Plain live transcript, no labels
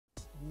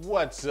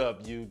What's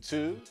up,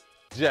 YouTube?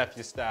 Jeff,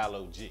 your Style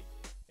OG.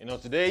 And on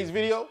today's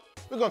video,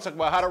 we're gonna talk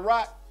about how to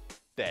rock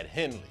that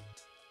Henley.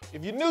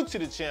 If you're new to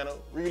the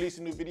channel, we release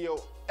a new video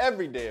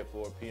every day at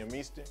 4 p.m.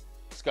 Eastern,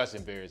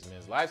 discussing various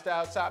men's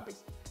lifestyle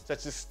topics,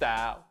 such as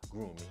style,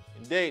 grooming,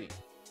 and dating.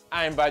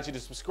 I invite you to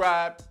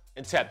subscribe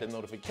and tap the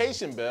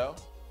notification bell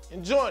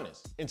and join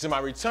us. And to my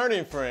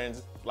returning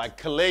friends like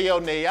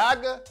Kaleo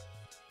Neaga,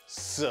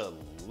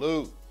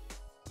 salute.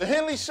 The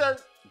Henley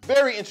shirt,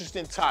 very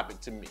interesting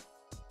topic to me.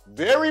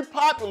 Very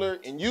popular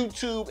in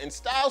YouTube and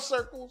style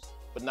circles,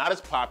 but not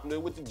as popular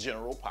with the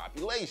general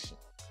population.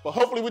 But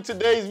hopefully with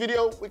today's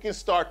video, we can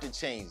start to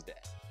change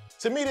that.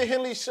 To me, the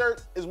Henley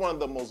shirt is one of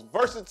the most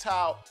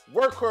versatile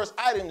workhorse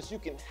items you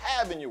can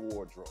have in your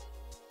wardrobe.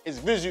 It's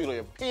visually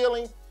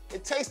appealing,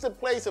 it takes the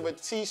place of a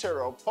t-shirt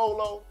or a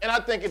polo, and I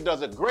think it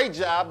does a great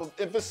job of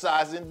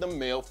emphasizing the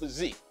male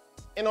physique.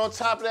 And on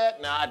top of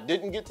that, now I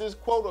didn't get this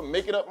quote or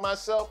make it up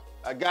myself,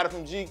 I got it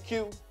from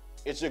GQ,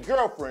 it's your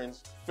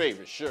girlfriend's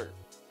favorite shirt.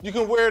 You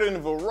can wear it in a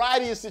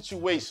variety of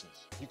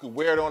situations. You can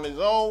wear it on its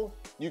own,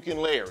 you can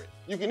layer it.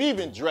 You can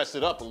even dress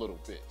it up a little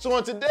bit. So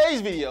in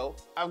today's video,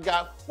 I've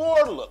got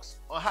 4 looks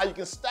on how you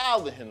can style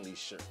the Henley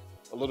shirt.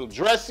 A little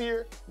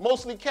dressier,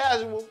 mostly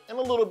casual, and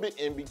a little bit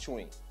in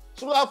between.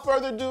 So without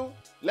further ado,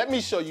 let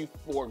me show you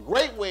 4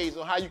 great ways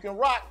on how you can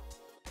rock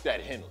that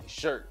Henley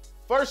shirt.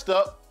 First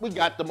up, we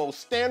got the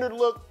most standard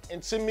look,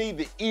 and to me,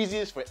 the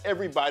easiest for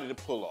everybody to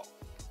pull off.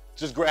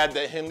 Just grab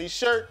that Henley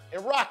shirt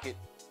and rock it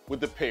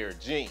with a pair of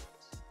jeans.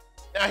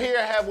 Now here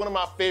I have one of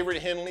my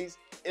favorite Henleys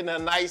in a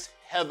nice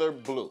heather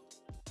blue.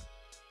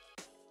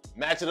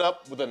 Match it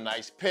up with a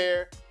nice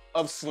pair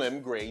of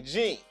slim gray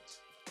jeans.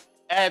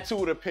 Add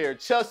to it a pair of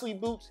Chelsea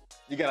boots.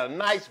 You got a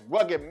nice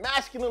rugged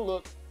masculine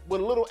look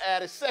with a little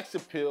added sex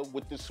appeal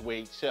with the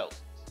suede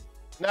Chelseas.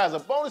 Now as a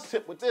bonus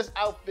tip with this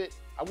outfit,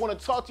 I want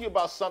to talk to you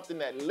about something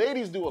that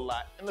ladies do a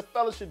lot and the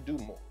fellas should do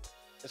more.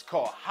 It's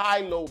called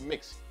high-low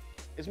mixing.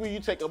 It's where you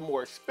take a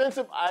more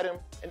expensive item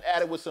and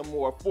add it with some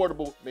more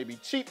affordable, maybe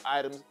cheap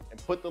items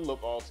and put the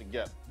look all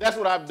together. That's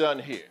what I've done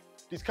here.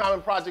 These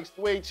Common Project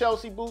suede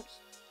Chelsea boots,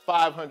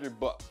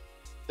 $500.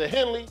 The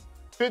Henley,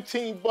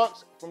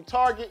 $15 from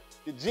Target.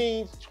 The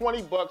jeans,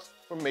 $20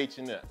 from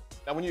H&M.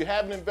 Now when you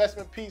have an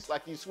investment piece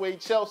like these suede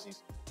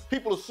Chelseas,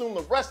 people assume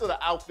the rest of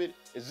the outfit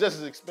is just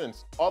as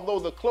expensive. Although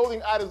the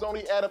clothing items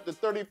only add up to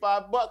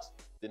 $35,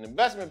 the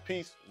investment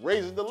piece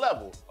raises the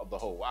level of the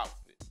whole outfit.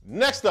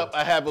 Next up,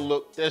 I have a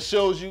look that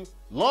shows you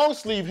long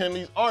sleeve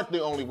Henleys aren't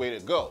the only way to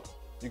go.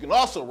 You can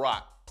also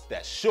rock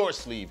that short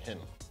sleeve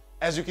Henley.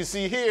 As you can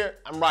see here,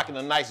 I'm rocking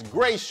a nice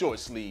gray short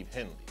sleeve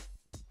Henley.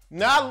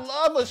 Now I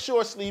love a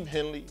short sleeve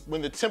Henley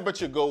when the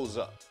temperature goes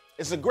up.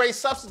 It's a great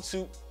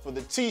substitute for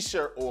the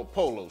t-shirt or a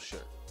polo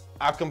shirt.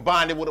 I've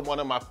combined it with one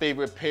of my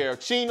favorite pair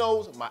of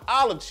chinos, my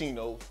olive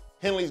chinos.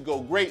 Henleys go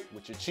great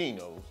with your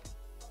chinos.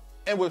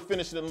 And we're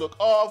finishing the look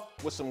off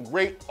with some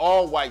great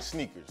all-white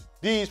sneakers.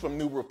 These from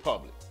New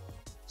Republic.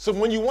 So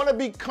when you want to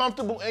be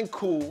comfortable and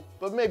cool,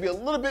 but maybe a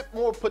little bit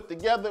more put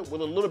together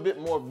with a little bit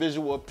more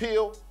visual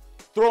appeal,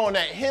 throw on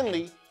that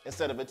Henley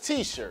instead of a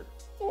t-shirt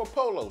or a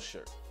polo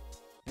shirt.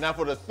 Now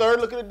for the third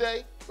look of the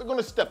day, we're going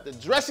to step the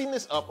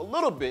dressiness up a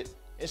little bit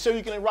and show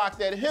you can rock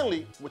that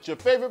Henley with your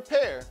favorite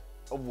pair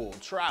of wool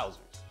trousers.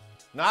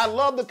 Now I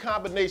love the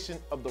combination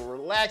of the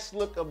relaxed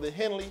look of the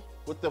Henley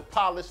with the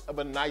polish of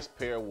a nice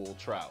pair of wool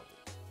trousers.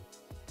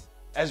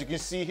 As you can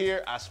see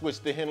here, I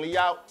switched the Henley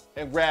out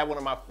and grabbed one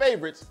of my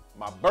favorites,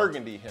 my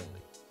burgundy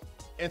Henley.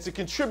 And to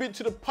contribute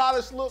to the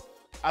polished look,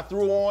 I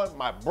threw on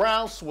my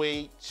brown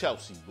suede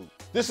Chelsea boot.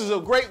 This is a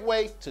great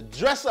way to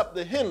dress up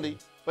the Henley,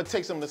 but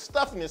take some of the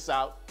stuffiness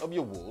out of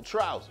your wool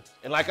trousers.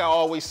 And like I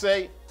always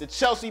say, the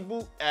Chelsea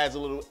boot adds a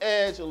little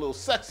edge, a little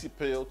sexy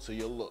appeal to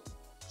your look.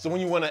 So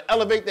when you want to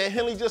elevate that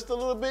Henley just a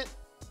little bit,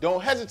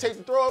 don't hesitate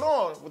to throw it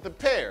on with a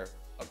pair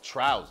of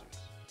trousers.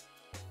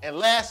 And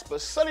last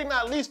but certainly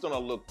not least on our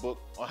lookbook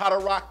on how to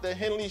rock the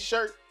Henley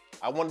shirt,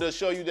 I wanted to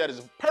show you that it's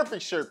a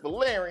perfect shirt for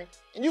layering,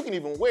 and you can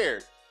even wear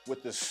it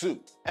with the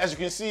suit. As you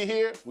can see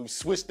here, we've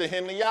switched the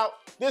Henley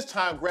out, this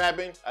time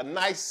grabbing a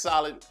nice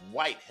solid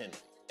white Henley.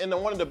 And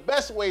then one of the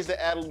best ways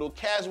to add a little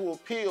casual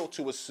appeal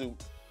to a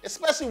suit,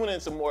 especially when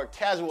it's a more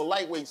casual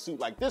lightweight suit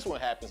like this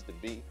one happens to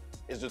be,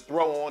 is to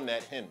throw on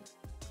that Henley.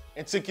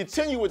 And to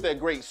continue with that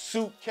great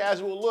suit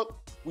casual look,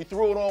 we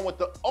threw it on with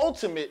the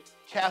ultimate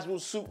casual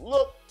suit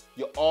look,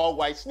 your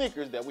all-white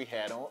sneakers that we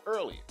had on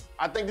earlier.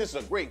 I think this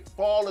is a great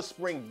fall or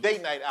spring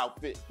date night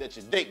outfit that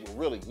your date will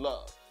really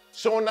love,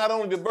 showing not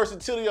only the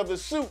versatility of the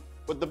suit,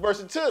 but the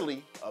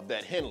versatility of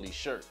that Henley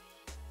shirt.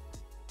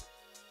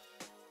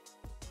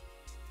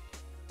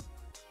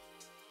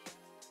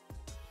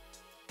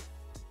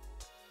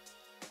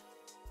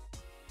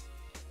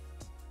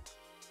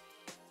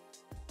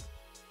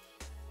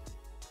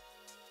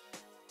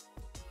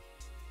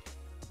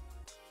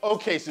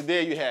 Okay, so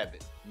there you have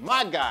it.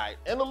 My guide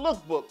and a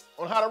lookbook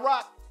on how to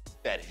rock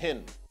that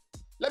Henley.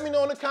 Let me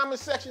know in the comment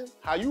section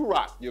how you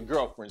rock your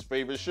girlfriend's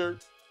favorite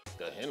shirt,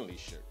 the Henley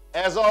shirt.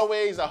 As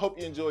always, I hope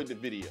you enjoyed the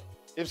video.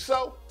 If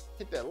so,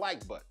 hit that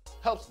like button.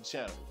 Helps the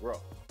channel to grow.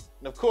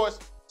 And of course,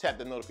 tap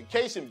the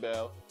notification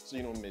bell so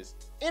you don't miss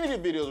any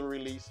of the videos we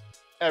release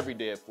every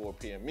day at 4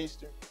 p.m.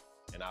 Eastern.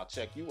 And I'll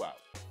check you out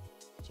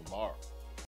tomorrow.